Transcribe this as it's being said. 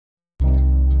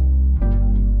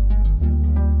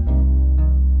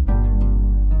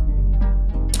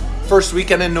first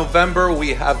weekend in November.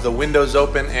 We have the windows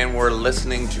open and we're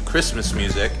listening to Christmas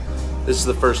music. This is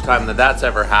the first time that that's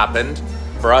ever happened,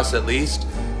 for us at least.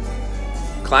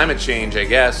 Climate change, I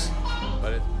guess.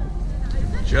 But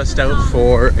just out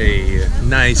for a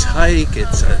nice hike.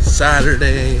 It's a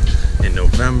Saturday in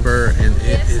November and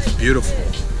it is beautiful.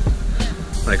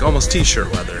 Like almost t-shirt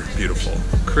weather. Beautiful.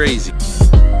 Crazy.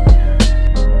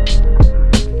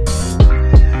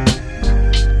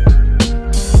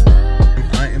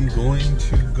 I am going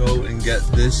to go and get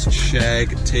this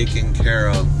shag taken care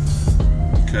of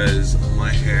because my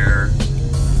hair,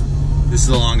 this is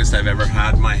the longest I've ever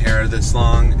had my hair this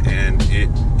long and it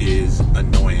is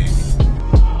annoying.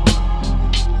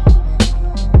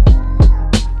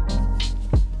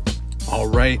 All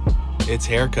right, it's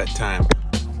haircut time.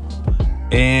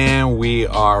 And we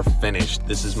are finished.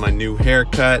 This is my new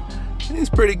haircut. It's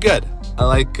pretty good. I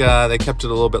like they kept it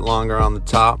a little bit longer on the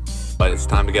top, but it's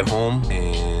time to get home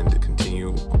and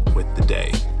continue with the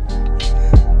day.